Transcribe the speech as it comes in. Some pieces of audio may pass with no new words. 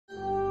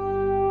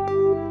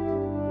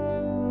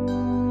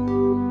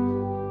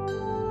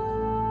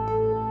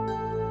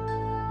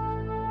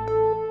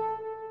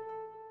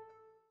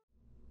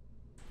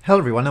Hello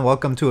everyone and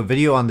welcome to a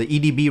video on the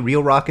EDB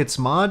Real Rockets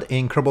mod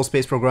in Kerbal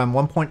Space Program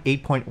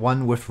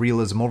 1.8.1 with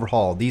Realism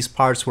Overhaul. These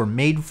parts were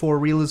made for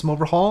Realism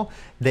Overhaul.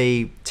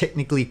 They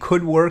technically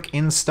could work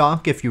in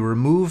stock if you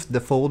remove the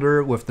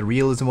folder with the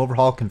Realism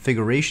Overhaul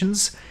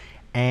configurations,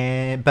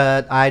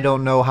 but I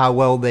don't know how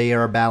well they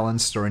are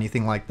balanced or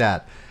anything like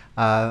that.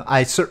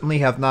 I certainly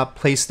have not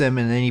placed them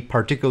in any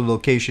particular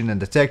location in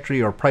the tech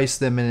tree or priced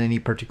them in any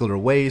particular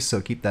way,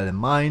 so keep that in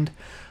mind.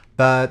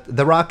 But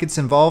the rockets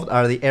involved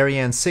are the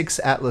Ariane 6,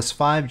 Atlas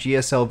V,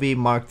 GSLV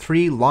Mk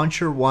III,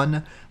 Launcher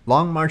 1,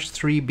 Long March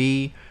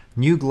 3B,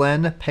 New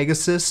Glenn,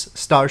 Pegasus,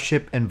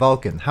 Starship, and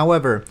Vulcan.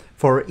 However,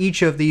 for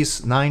each of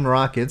these 9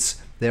 rockets,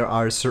 there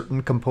are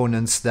certain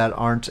components that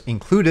aren't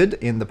included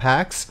in the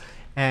packs,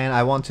 and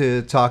I want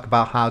to talk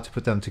about how to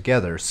put them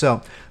together.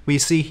 So we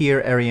see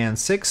here Ariane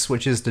 6,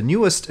 which is the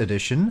newest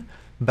edition.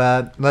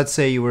 But let's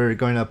say you were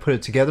going to put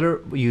it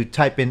together, you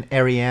type in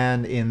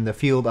Ariane in the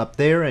field up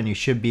there and you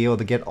should be able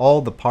to get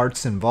all the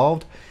parts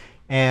involved.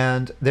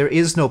 And there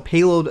is no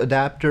payload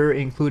adapter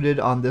included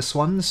on this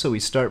one, so we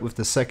start with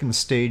the second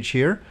stage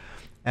here.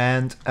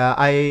 And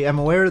I am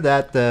aware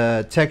that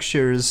the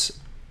textures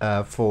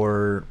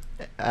for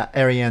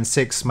Ariane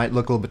 6 might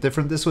look a little bit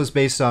different. This was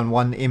based on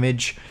one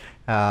image.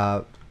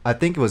 I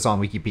think it was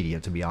on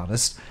Wikipedia, to be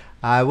honest.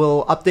 I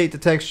will update the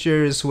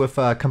textures with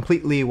a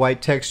completely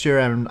white texture,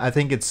 and I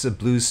think it's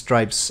blue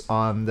stripes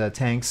on the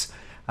tanks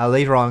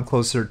later on,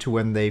 closer to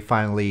when they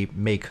finally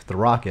make the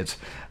rocket.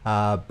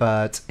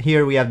 But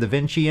here we have the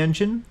Vinci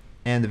engine,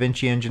 and the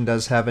Vinci engine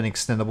does have an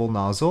extendable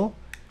nozzle.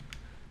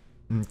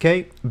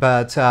 Okay,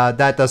 but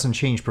that doesn't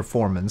change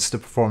performance. The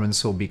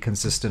performance will be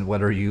consistent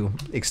whether you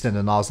extend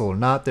the nozzle or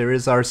not. There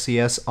is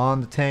RCS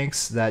on the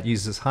tanks that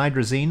uses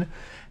hydrazine.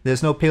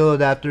 There's no payload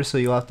adapter, so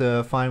you'll have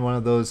to find one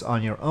of those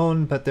on your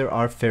own, but there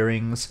are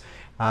fairings.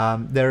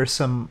 There are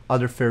some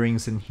other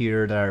fairings in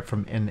here that are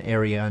from an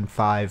Ariane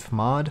 5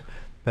 mod,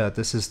 but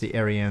this is the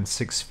Ariane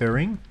 6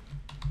 fairing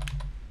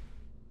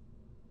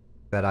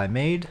that I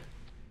made.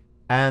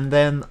 And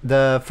then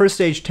the first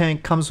stage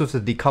tank comes with a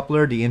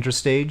decoupler, the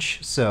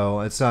interstage,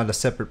 so it's not a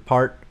separate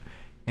part.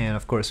 And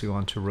of course we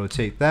want to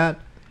rotate that.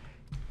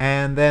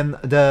 And then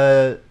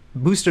the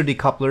booster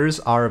decouplers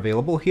are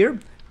available here.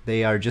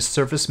 They are just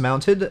surface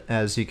mounted,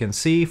 as you can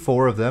see,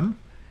 4 of them.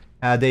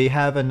 They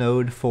have a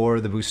node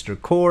for the booster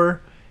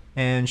core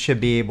and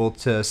should be able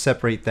to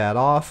separate that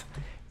off.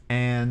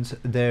 And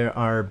there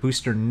are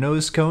booster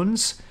nose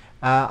cones.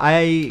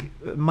 I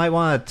might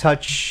want to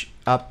touch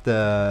up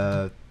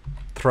the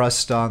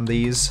thrust on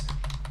these.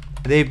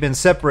 They've been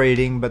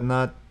separating, but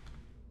not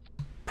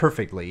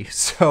perfectly.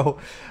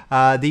 So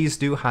these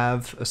do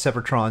have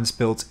separatrons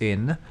built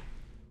in.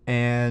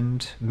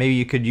 And maybe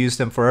you could use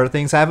them for other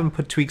things. I haven't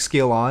put tweak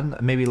scale on.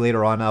 Maybe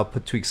later on I'll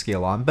put tweak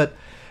scale on. But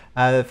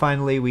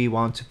finally we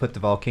want to put the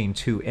Vulcan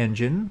 2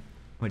 engine,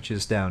 which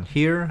is down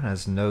here,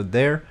 as a node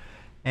there.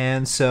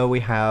 And so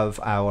we have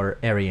our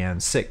Ariane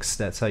 6.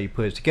 That's how you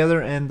put it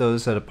together, and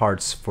those are the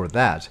parts for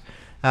that.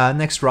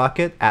 Next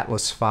rocket,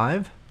 Atlas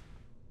V.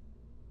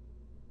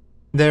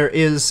 There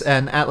is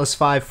an Atlas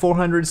V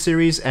 400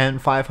 series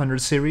and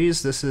 500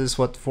 series. This is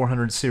what the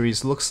 400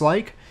 series looks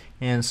like.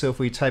 And so if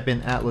we type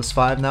in Atlas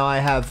V, now I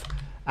have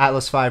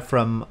Atlas V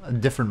from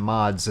different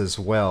mods as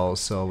well,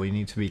 so we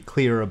need to be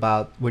clear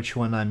about which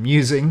one I'm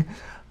using.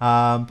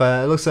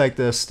 But it looks like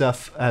the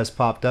stuff has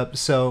popped up.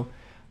 So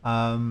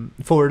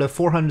for the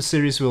 400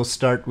 series, we'll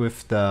start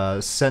with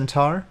the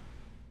Centaur.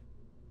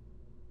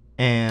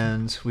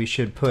 And we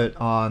should put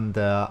on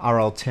the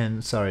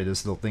RL10, sorry,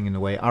 this little thing in the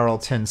way,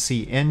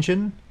 RL10C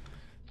engine.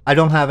 I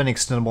don't have an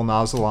extendable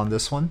nozzle on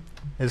this one.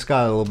 It's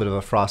got a little bit of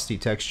a frosty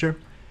texture.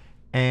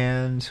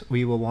 And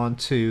we will want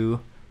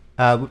to,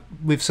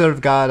 we've sort of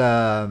got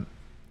a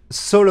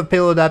sort of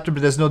payload adapter,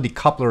 but there's no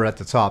decoupler at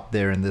the top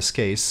there in this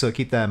case, so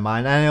keep that in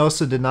mind. And I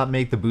also did not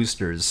make the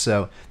boosters,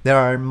 so there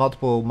are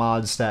multiple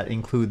mods that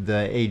include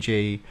the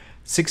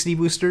AJ60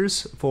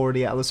 boosters for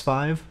the Atlas V,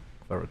 if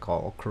I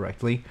recall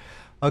correctly.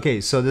 Okay,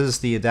 so this is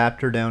the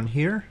adapter down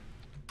here,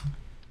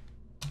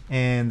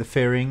 and the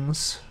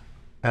fairings.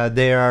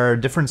 There are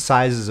different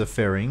sizes of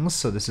fairings,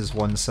 so this is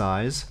one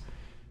size.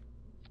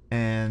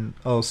 And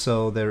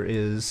also there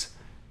is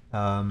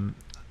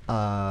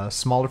a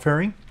smaller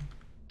fairing,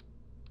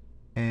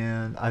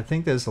 and I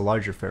think there's a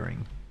larger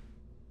fairing.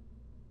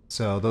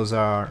 So those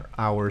are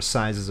our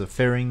sizes of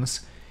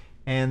fairings.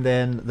 And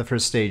then the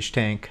first stage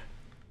tank,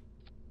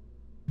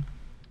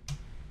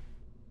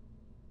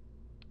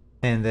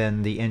 and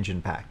then the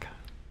engine pack.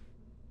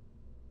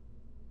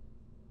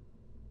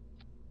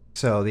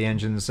 So the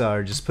engines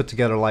are just put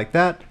together like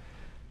that,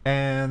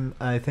 and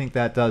I think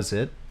that does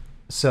it.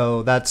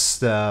 So that's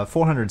the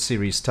 400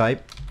 series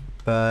type,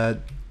 but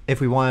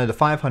if we wanted a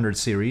 500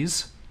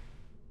 series,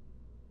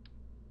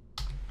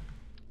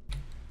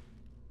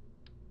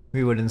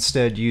 we would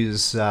instead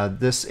use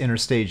this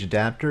interstage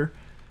adapter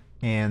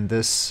and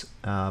this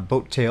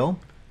boat tail.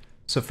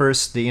 So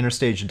first the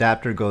interstage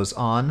adapter goes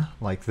on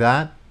like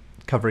that,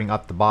 covering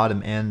up the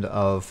bottom end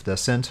of the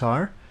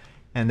Centaur,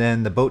 and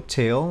then the boat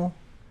tail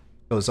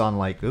goes on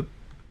like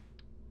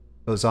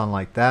Goes on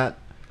like that.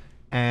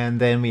 And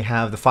then we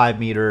have the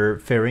 5-meter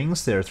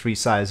fairings. There are 3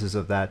 sizes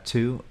of that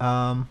too.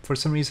 For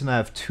some reason I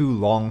have 2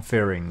 long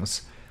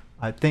fairings.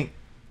 I think,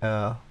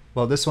 well,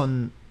 this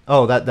one,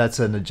 oh, that's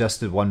an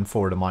adjusted one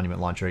for the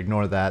monument launcher.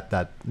 Ignore that.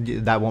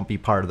 That won't be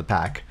part of the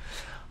pack.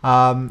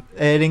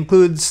 It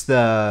includes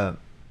the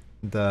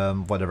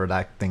whatever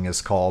that thing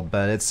is called,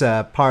 but it's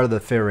part of the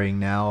fairing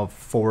now.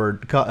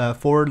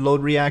 Forward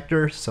load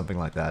reactor, something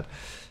like that.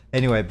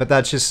 Anyway, but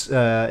that's just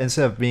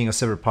instead of being a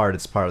separate part,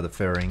 it's part of the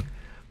fairing.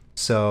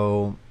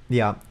 So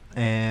yeah,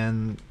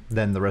 and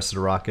then the rest of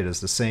the rocket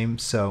is the same.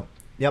 So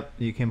yep,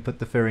 you can put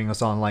the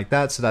fairings on like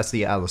that. So that's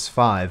the Atlas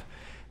V.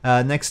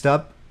 Next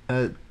up,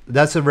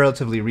 that's a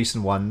relatively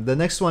recent one. The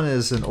next one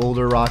is an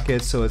older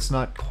rocket, so it's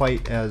not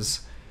quite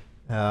as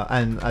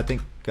and I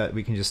think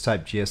we can just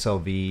type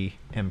GSLV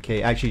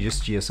Mk. Actually,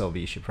 just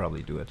GSLV should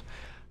probably do it.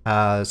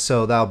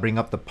 So that'll bring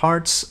up the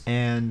parts,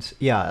 and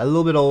yeah, a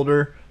little bit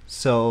older,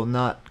 so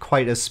not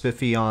quite as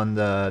spiffy on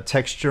the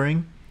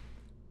texturing.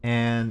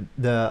 And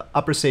the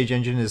upper stage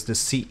engine is the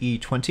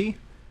CE20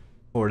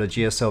 for the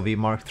GSLV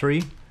Mark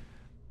III.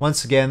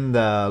 Once again,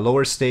 the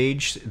lower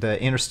stage, the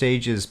inner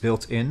stage is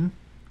built in,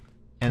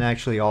 and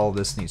actually all of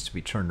this needs to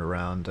be turned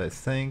around, I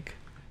think.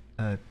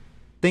 I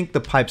think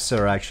the pipes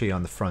are actually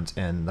on the front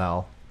end.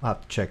 I'll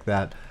have to check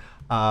that.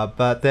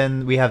 But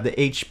then we have the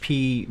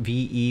HP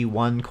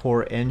VE1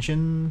 core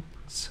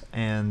engines,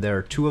 and there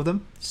are 2 of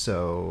them.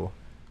 So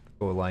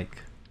go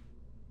like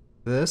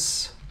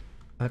this,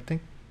 I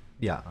think.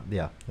 Yeah,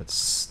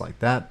 that's like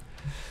that.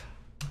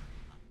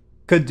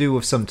 Could do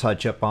with some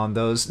touch up on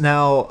those.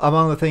 Now,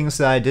 among the things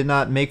that I did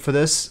not make for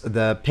this,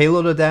 the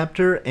payload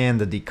adapter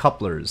and the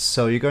decouplers.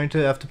 So you're going to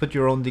have to put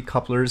your own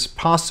decouplers,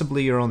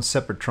 possibly your own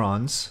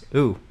separatrons.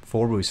 Ooh,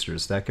 4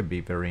 boosters, that could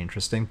be very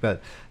interesting, but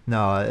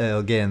no,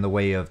 it'll get in the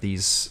way of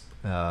these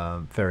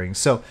fairings.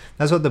 So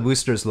that's what the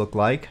boosters look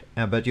like,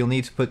 but you'll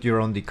need to put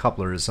your own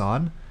decouplers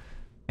on.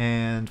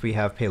 And we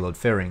have payload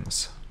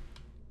fairings.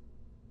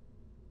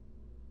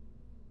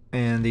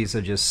 And these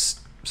are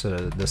just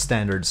sort of the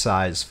standard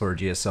size for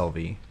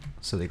GSLV,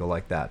 so they go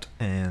like that,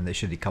 and they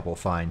should decouple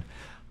fine.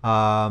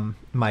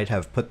 Might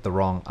have put the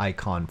wrong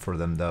icon for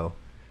them though.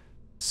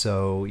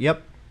 So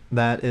yep,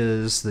 that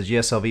is the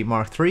GSLV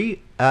Mark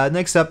III.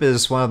 Next up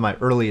is one of my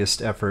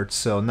earliest efforts,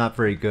 so not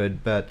very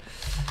good, but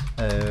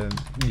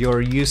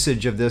your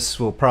usage of this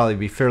will probably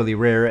be fairly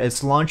rare.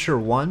 It's Launcher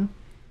 1,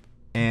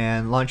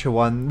 and Launcher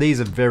 1,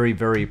 these are very,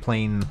 very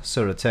plain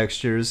sort of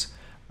textures.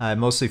 I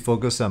mostly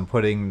focus on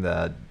putting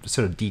the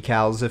sort of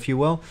decals, if you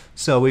will.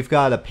 So we've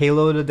got a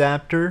payload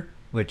adapter,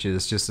 which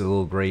is just a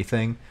little gray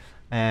thing,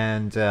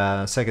 and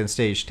second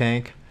stage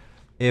tank.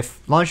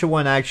 If Launcher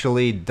 1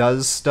 actually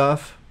does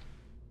stuff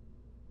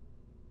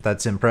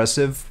that's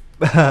impressive,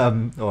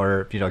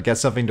 or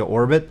gets something to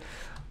orbit,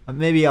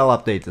 maybe I'll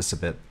update this a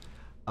bit.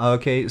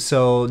 Okay,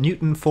 so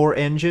Newton 4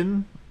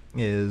 engine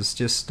is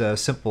just a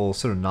simple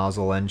sort of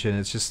nozzle engine.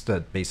 It's just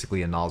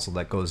basically a nozzle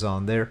that goes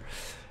on there.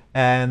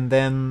 And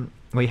then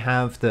we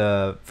have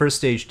the first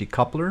stage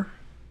decoupler,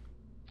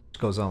 which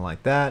goes on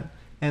like that,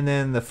 and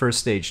then the first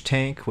stage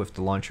tank with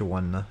the Launcher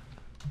 1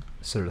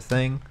 sort of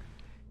thing,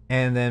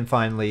 and then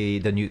finally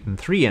the Newton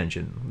 3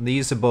 engine.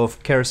 These are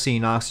both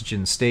kerosene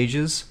oxygen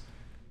stages,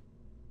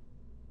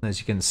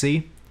 as you can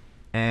see,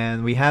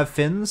 and we have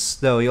fins,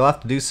 though you'll have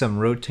to do some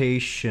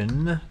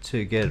rotation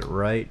to get it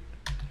right,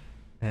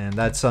 and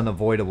that's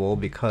unavoidable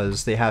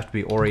because they have to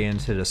be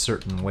oriented a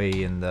certain way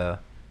in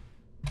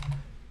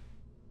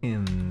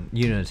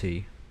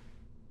Unity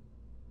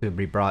to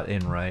be brought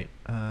in right.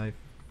 I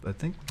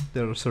think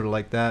they're sort of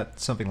like that,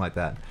 something like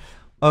that.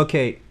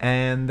 Okay,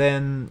 and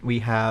then we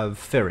have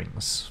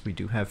fairings. We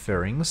do have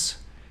fairings,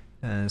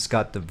 and it's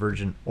got the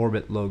Virgin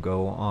Orbit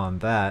logo on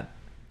that.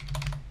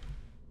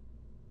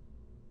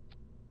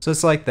 So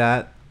it's like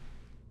that,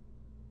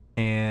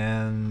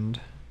 and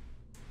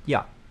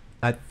yeah,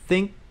 I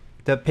think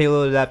the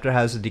payload adapter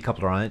has a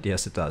decoupler on it.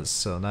 Yes, it does.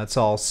 So that's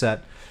all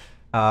set.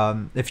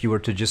 If you were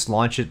to just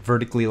launch it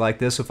vertically like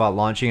this without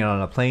launching it on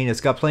a plane,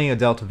 it's got plenty of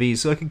delta V,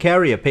 so it can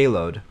carry a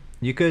payload.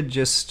 You could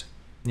just,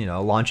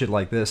 launch it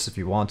like this if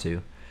you want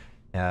to.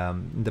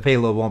 The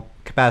payload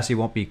capacity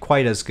won't be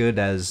quite as good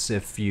as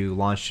if you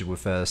launched it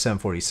with a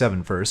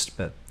 747 first,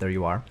 but there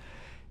you are.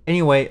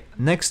 Anyway,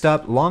 next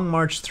up, Long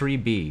March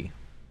 3B.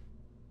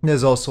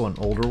 There's also an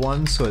older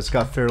one, so it's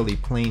got fairly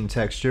plain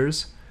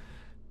textures.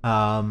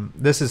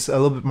 This is a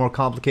little bit more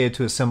complicated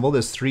to assemble.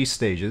 There's 3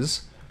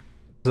 stages.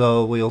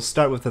 So we'll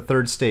start with the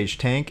third stage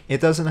tank.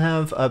 It doesn't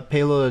have a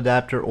payload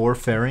adapter or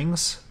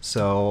fairings,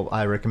 so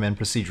I recommend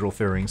procedural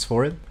fairings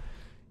for it.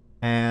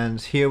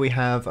 And here we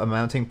have a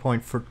mounting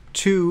point for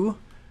two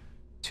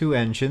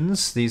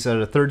engines. These are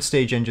the third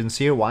stage engines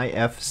here,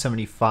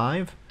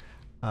 YF75.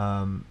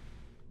 I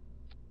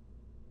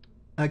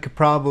could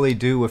probably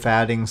do with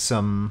adding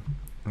some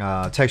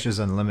textures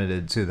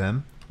unlimited to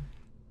them.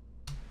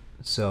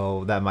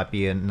 So that might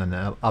be an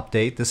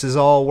update. This is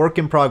all work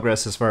in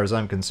progress as far as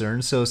I'm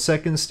concerned. So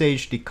second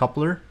stage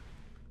decoupler.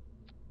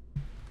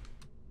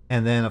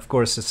 And then of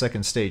course the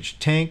second stage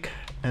tank.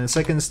 And the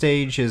second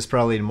stage is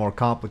probably the more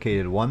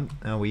complicated one.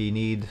 We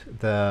need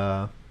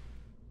the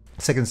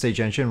second stage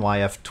engine,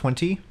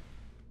 YF20,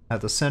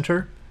 at the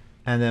center.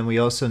 And then we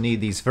also need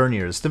these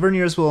verniers. The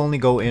verniers will only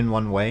go in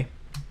one way.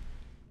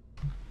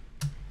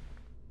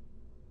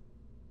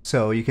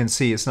 So you can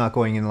see it's not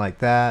going in like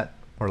that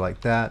or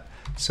like that.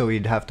 So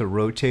we'd have to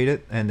rotate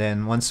it. And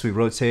then once we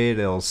rotate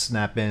it, it'll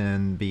snap in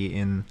and be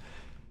in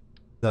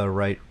the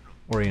right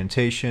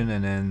orientation.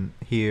 And then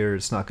here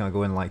it's not going to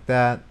go in like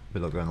that, but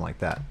it'll go in like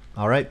that.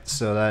 Alright,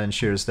 so that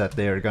ensures that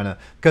they're going to,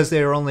 because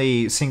they're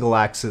only single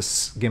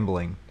axis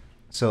gimbaling.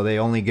 So they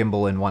only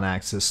gimbal in one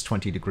axis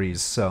 20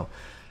 degrees. So,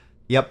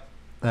 yep,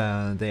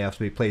 they have to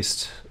be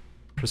placed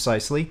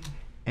precisely.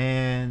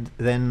 And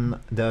then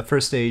the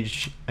first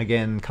stage,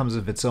 again, comes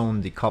with its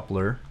own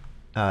decoupler,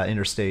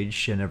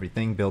 interstage and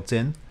everything built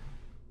in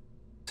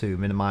to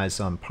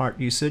minimize part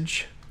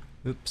usage.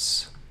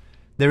 Oops.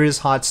 There is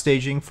hot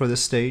staging for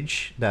this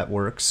stage. That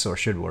works, or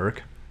should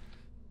work.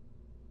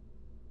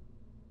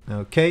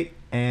 Okay,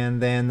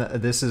 and then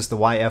this is the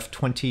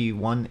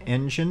YF21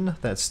 engine.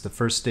 That's the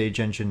first stage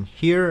engine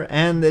here,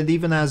 and it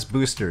even has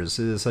boosters.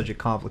 It is such a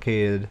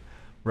complicated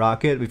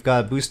rocket. We've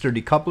got booster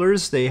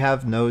decouplers. They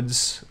have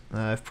nodes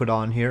I've put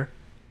on here.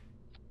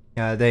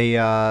 They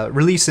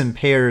release in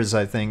pairs,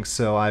 I think,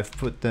 so I've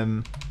put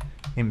them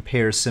in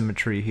pair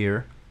symmetry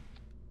here.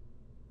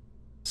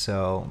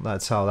 So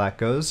that's how that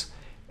goes.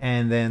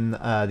 And then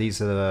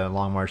these are the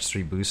Long March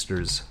 3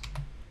 boosters.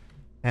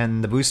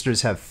 And the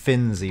boosters have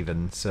fins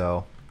even,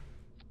 so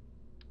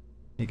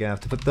you're gonna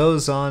have to put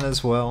those on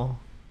as well.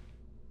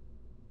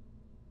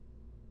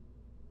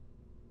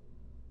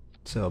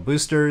 So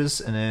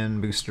boosters and then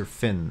booster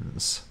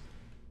fins.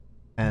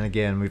 And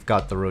again, we've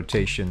got the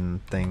rotation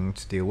thing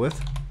to deal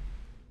with.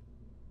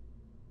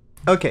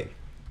 Okay,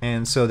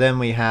 and so then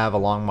we have a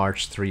Long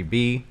March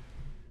 3B.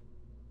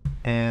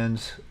 And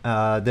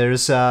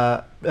there's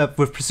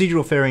with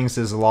procedural fairings,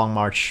 there's a Long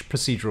March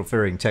procedural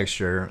fairing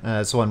texture.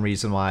 That's one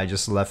reason why I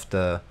just left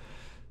the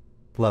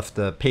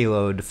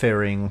payload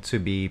fairing to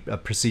be a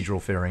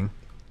procedural fairing.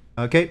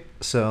 Okay,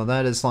 so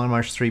that is Long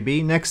March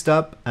 3B. Next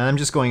up, and I'm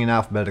just going in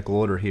alphabetical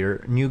order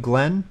here, New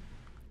Glenn.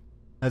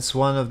 That's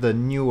one of the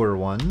newer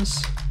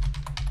ones.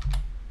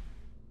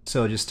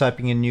 So just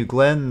typing in New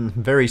Glenn,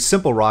 very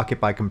simple rocket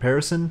by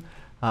comparison.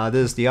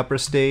 This is the upper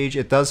stage.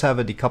 It does have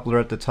a decoupler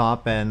at the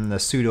top and a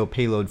pseudo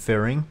payload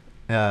fairing.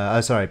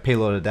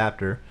 Payload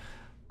adapter.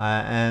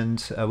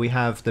 And we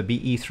have the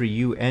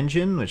BE3U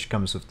engine, which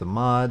comes with the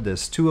mod.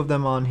 There's 2 of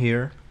them on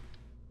here.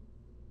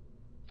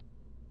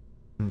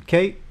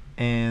 Okay,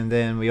 and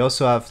then we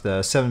also have the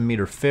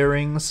 7-meter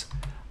fairings.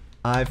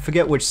 I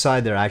forget which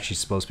side they're actually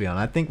supposed to be on.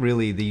 I think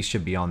really these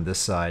should be on this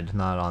side,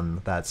 not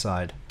on that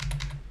side.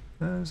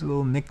 There's a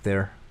little nick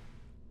there.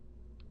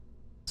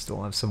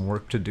 Still have some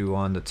work to do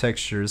on the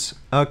textures.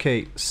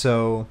 Okay,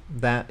 so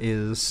that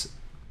is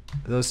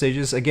those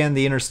stages. Again,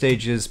 the inner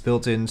stage is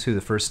built into the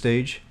first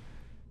stage.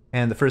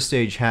 And the first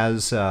stage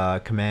has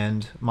a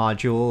command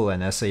module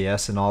and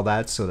SAS and all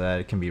that so that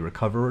it can be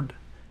recovered,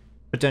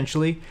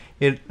 potentially.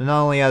 It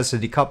not only has a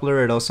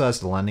decoupler, it also has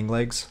the landing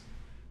legs.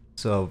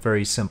 So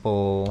very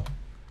simple.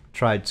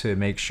 Tried to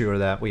make sure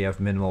that we have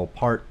minimal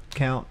part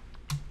count.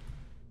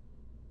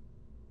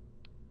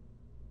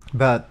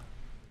 But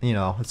you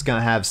know, it's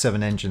gonna have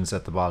 7 engines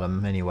at the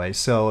bottom anyway.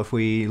 So if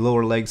we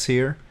lower legs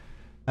here,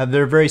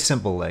 they're very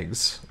simple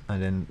legs. I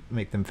didn't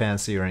make them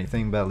fancy or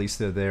anything, but at least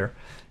they're there.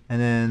 And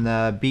then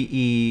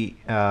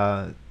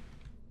BE4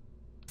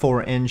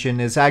 engine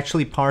is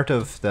actually part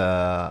of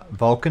the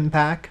Vulcan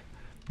pack,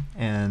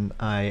 and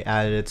I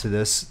added it to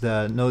this.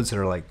 The nodes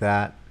are like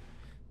that.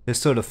 It's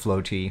sort of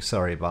floaty.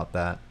 Sorry about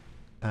that.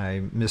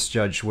 I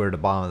misjudged where the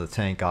bottom of the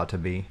tank ought to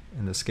be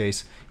in this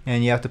case,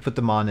 and you have to put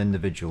them on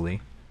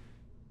individually.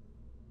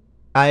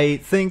 I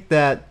think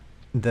the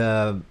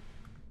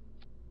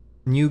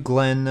New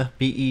Glenn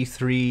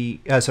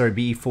BE4s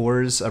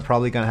are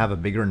probably going to have a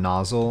bigger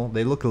nozzle.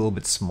 They look a little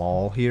bit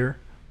small here.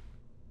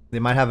 They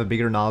might have a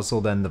bigger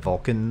nozzle than the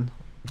Vulcan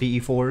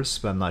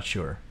BE4s, but I'm not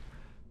sure.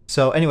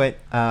 So anyway,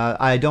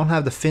 I don't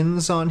have the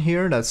fins on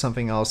here. That's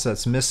something else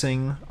that's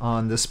missing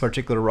on this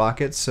particular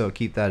rocket, so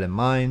keep that in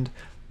mind.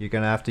 You're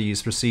going to have to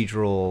use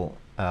procedural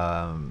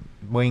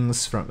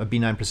wings from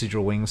B9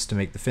 procedural wings to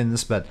make the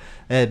fins, but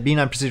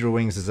B9 procedural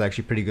wings is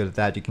actually pretty good at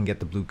that. You can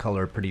get the blue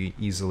color pretty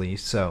easily,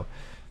 so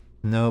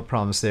no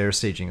problems there.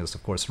 Staging is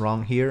of course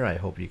wrong here. I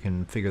hope you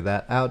can figure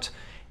that out.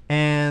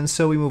 And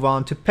so we move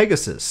on to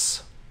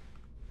Pegasus.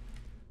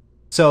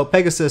 So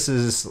Pegasus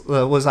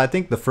was I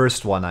think the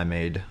first one I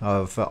made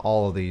of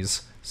all of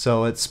these,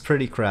 so it's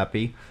pretty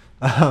crappy.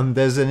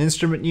 There's an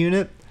instrument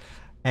unit,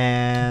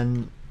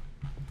 and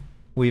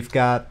we've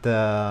got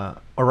the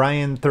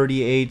Orion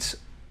 38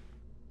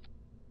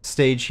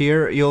 stage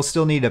here. You'll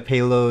still need a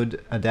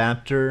payload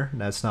adapter.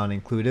 That's not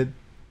included.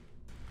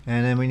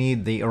 And then we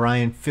need the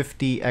Orion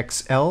 50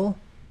 XL.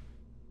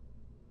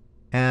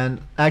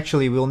 And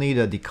actually we'll need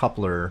a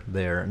decoupler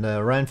there. The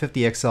Orion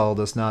 50 XL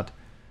does not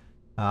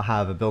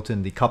have a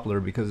built-in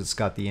decoupler because it's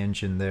got the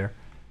engine there.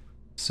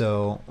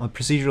 So a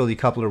procedural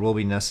decoupler will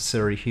be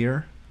necessary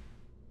here.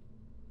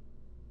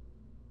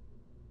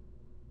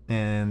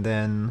 And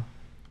then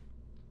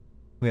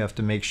we have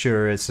to make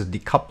sure it's a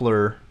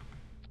decoupler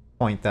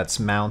point that's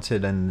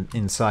mounted and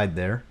inside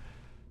there.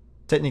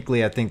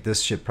 Technically, I think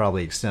this should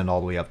probably extend all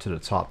the way up to the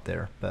top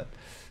there, but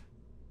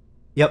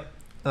yep,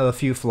 a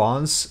few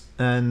flaws.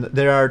 And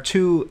there are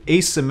two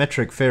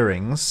asymmetric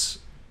fairings,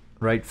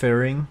 right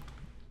fairing,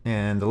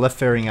 and the left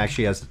fairing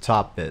actually has the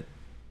top bit,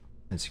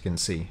 as you can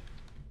see.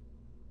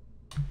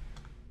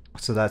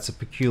 So that's a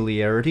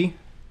peculiarity.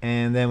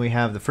 And then we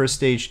have the first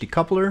stage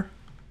decoupler,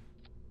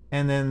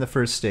 and then the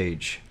first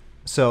stage.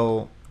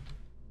 So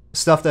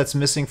stuff that's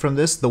missing from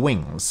this, the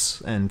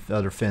wings and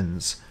other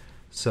fins.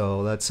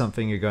 So that's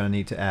something you're going to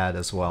need to add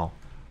as well.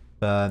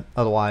 But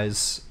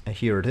otherwise,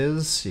 here it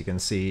is. You can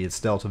see it's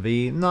delta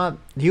V. Not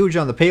huge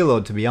on the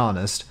payload, to be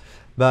honest,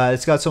 but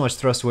it's got so much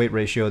thrust weight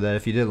ratio that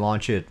if you did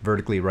launch it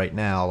vertically right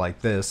now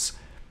like this,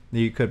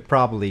 you could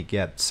probably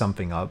get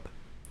something up.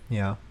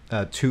 Yeah,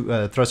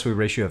 thrust weight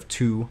ratio of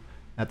 2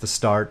 at the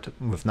start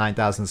with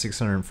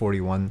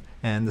 9,641,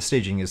 and the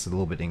staging is a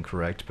little bit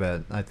incorrect,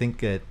 but I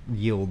think it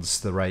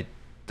yields the right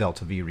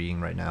delta V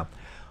reading right now.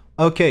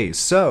 Okay,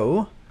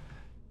 so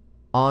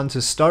on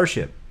to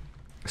Starship.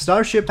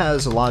 Starship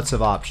has lots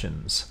of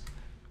options.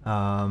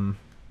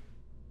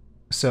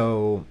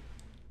 So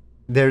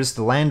there's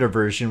the lander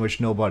version, which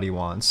nobody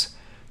wants.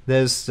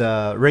 There's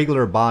the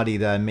regular body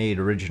that I made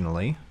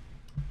originally.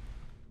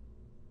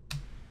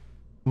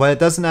 What it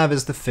doesn't have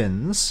is the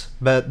fins,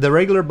 but the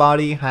regular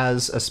body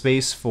has a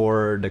space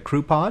for the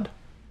crew pod,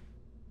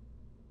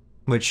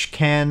 which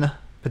can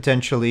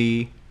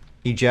potentially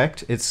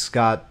eject. It's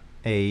got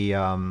a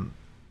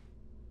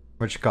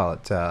what you call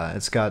it?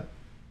 It's got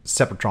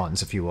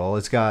separatrons, if you will.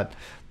 It's got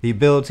the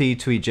ability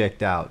to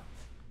eject out.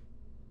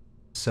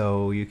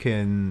 So you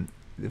can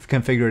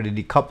configure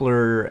the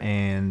decoupler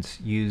and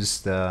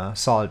use the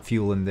solid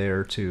fuel in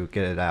there to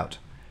get it out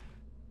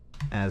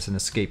as an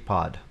escape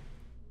pod.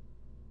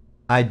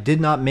 I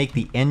did not make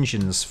the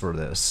engines for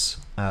this,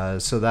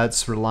 so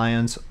that's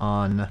reliant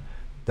on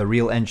the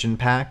real engine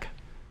pack,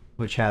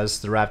 which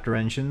has the Raptor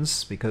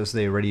engines, because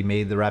they already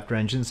made the Raptor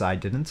engines. I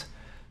didn't.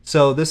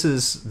 So this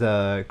is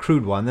the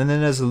crude one, and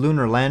then there's a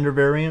lunar lander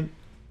variant.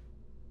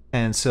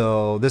 And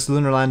so this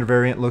lunar lander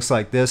variant looks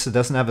like this. It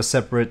doesn't have a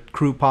separate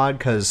crew pod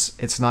because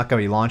it's not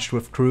going to be launched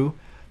with crew.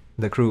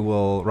 The crew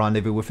will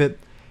rendezvous with it.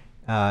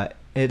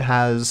 It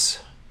has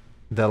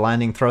the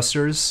landing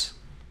thrusters.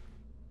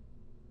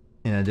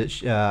 In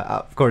addition,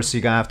 of course,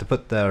 you're going to have to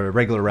put the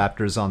regular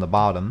Raptors on the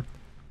bottom.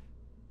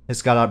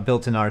 It's got a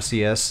built-in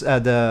RCS.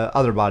 The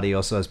other body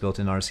also has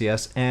built-in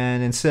RCS.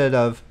 And instead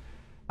of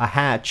a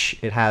hatch,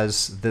 it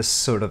has this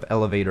sort of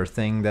elevator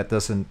thing that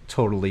doesn't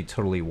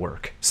totally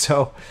work.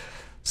 So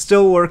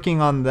still working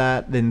on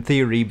that in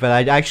theory, but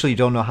I actually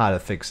don't know how to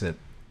fix it.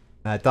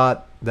 I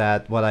thought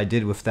that what I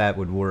did with that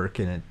would work,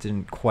 and it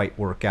didn't quite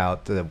work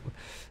out.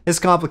 It's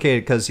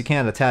complicated because you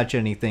can't attach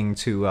anything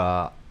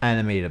to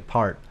animated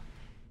part.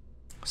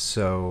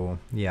 So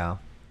yeah,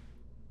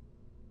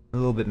 a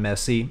little bit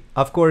messy.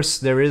 Of course,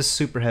 there is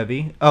super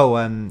heavy. Oh,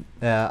 and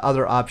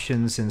other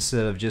options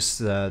instead of just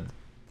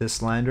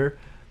this lander.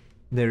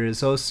 There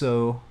is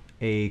also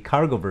a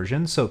cargo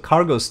version. So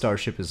cargo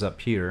Starship is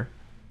up here.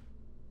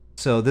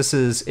 So this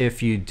is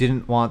if you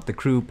didn't want the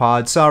crew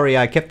pod. Sorry,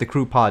 I kept the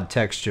crew pod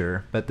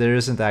texture, but there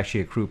isn't actually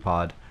a crew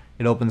pod.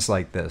 It opens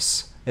like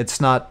this. It's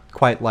not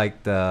quite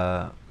like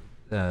the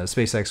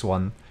SpaceX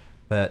one,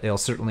 but it'll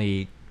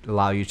certainly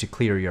allow you to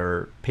clear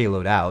your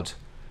payload out.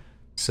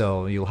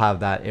 So you'll have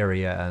that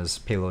area as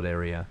payload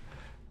area.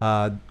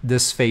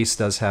 This face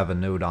does have a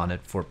node on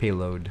it for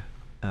payload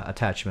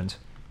attachment.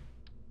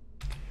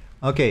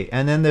 Okay,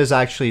 and then there's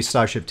actually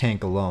Starship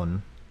tank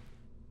alone.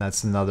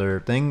 That's another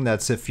thing.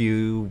 That's if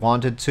you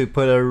wanted to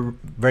put a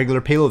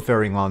regular payload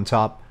fairing on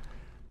top.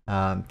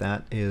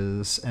 That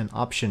is an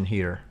option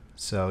here.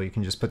 So you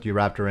can just put your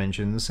Raptor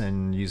engines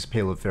and use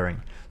payload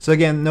fairing. So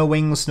again, no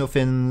wings, no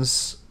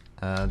fins.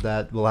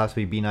 That will have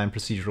to be B9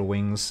 procedural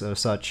wings or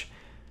such.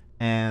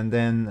 And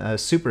then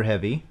Super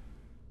Heavy.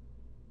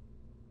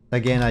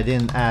 Again, I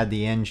didn't add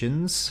the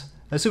engines.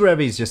 Super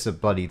Heavy is just a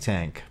bloody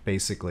tank,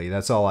 basically.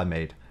 That's all I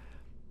made.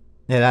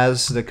 It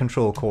has the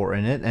control core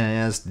in it, and it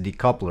has the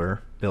decoupler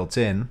built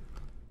in,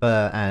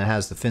 and it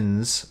has the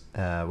fins,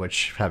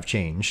 which have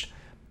changed.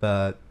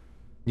 But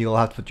you'll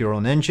have to put your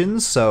own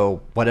engines,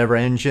 so whatever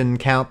engine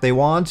count they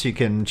want, you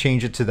can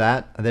change it to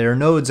that. There are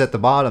nodes at the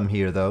bottom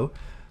here, though,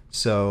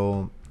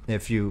 so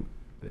if you,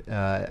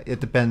 it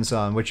depends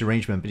on which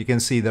arrangement, but you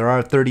can see there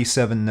are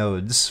 37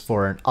 nodes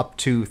for an up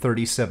to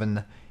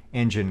 37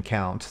 engine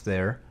count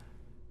there.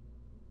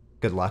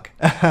 Good luck.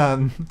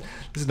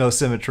 There's no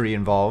symmetry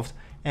involved.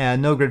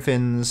 And no grid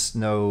fins,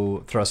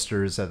 no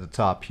thrusters at the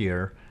top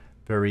here.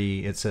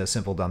 It's a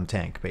simple dumb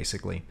tank,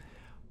 basically.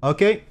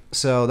 Okay,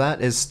 so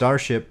that is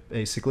Starship,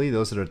 basically.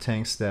 Those are the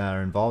tanks that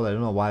are involved. I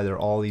don't know why there are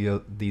all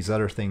these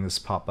other things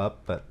pop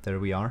up, but there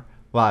we are.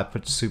 Well, I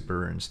put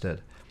Super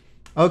instead.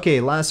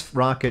 Okay, last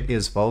rocket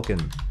is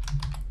Vulcan.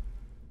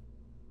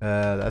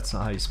 That's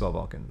not how you spell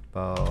Vulcan.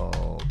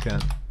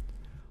 Vulcan.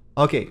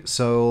 Okay,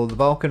 so the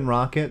Vulcan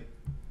rocket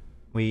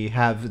We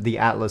have the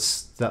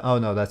Atlas, oh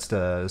no, that's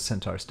the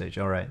Centaur stage,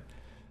 alright.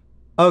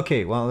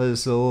 Okay, well,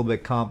 this is a little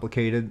bit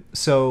complicated.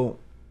 So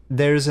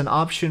there's an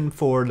option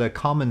for the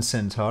common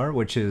Centaur,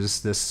 which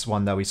is this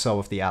one that we saw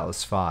with the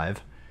Atlas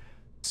V.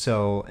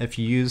 So if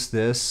you use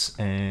this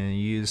and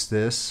use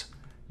this,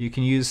 you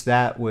can use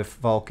that with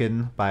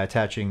Vulcan by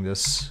attaching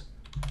this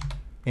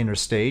inner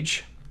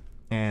stage,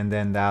 and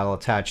then that'll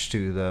attach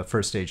to the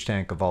first stage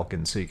tank of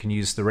Vulcan, so you can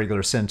use the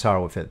regular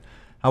Centaur with it.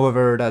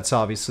 However, that's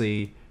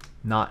obviously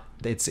not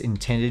its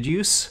intended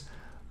use.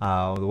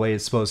 The way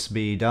it's supposed to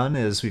be done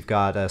is we've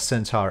got a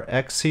Centaur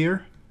X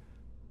here,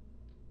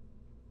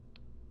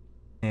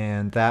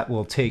 and that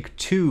will take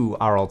 2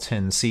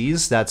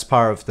 RL-10Cs. That's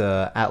part of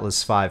the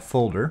Atlas V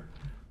folder,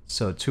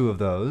 so 2 of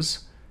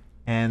those.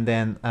 And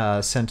then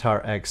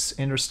Centaur X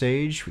inner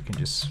stage, we can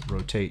just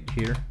rotate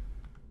here.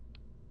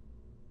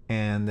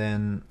 And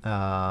then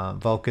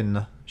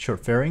Vulcan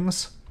short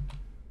fairings.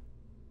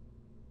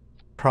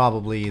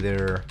 Probably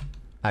they're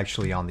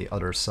actually on the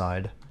other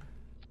side.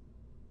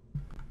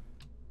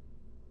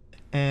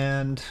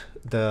 And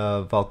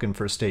the Vulcan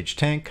first stage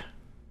tank.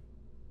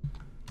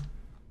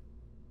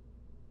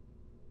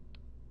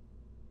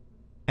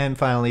 And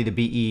finally the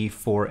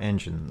BE-4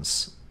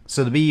 engines.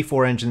 So the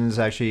BE-4 engines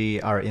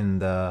actually are in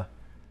the...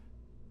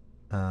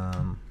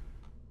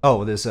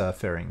 oh, there's a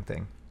fairing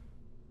thing.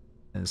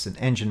 There's an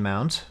engine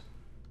mount,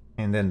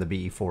 and then the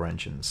BE-4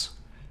 engines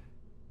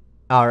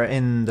are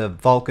in the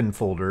Vulcan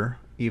folder,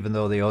 even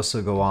though they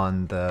also go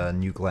on the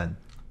New Glenn.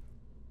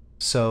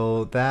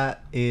 So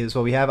that is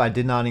what we have. I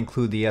did not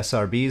include the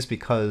SRBs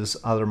because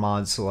other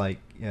mods like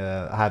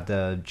have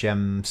the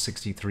Gem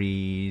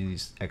 63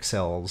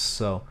 XLs,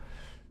 so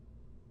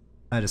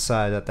I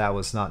decided that that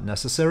was not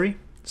necessary.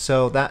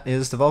 So that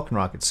is the Vulcan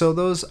rocket. So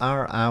those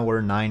are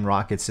our 9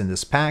 rockets in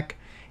this pack,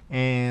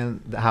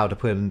 and how to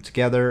put them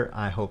together.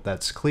 I hope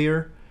that's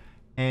clear.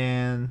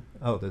 And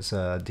oh, there's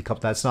a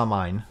decouple. That's not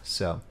mine.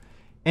 So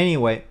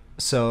anyway,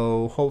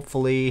 so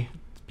hopefully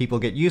people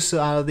get use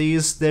out of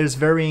these. There's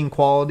varying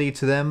quality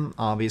to them,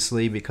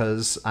 obviously,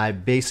 because I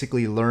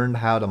basically learned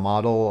how to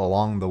model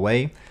along the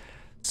way.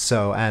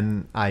 So,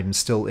 and I'm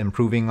still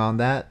improving on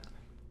that.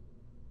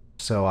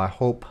 So I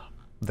hope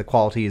the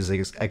quality is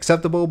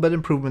acceptable, but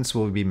improvements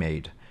will be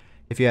made.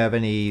 If you have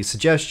any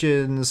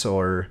suggestions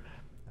or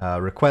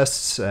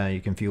requests,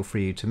 you can feel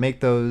free to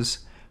make those.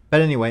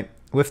 But anyway,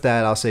 with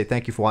that, I'll say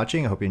thank you for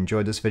watching. I hope you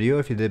enjoyed this video.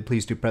 If you did,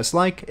 please do press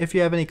like. If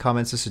you have any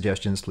comments or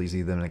suggestions, please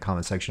leave them in the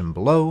comment section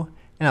below,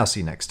 and I'll see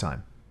you next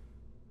time.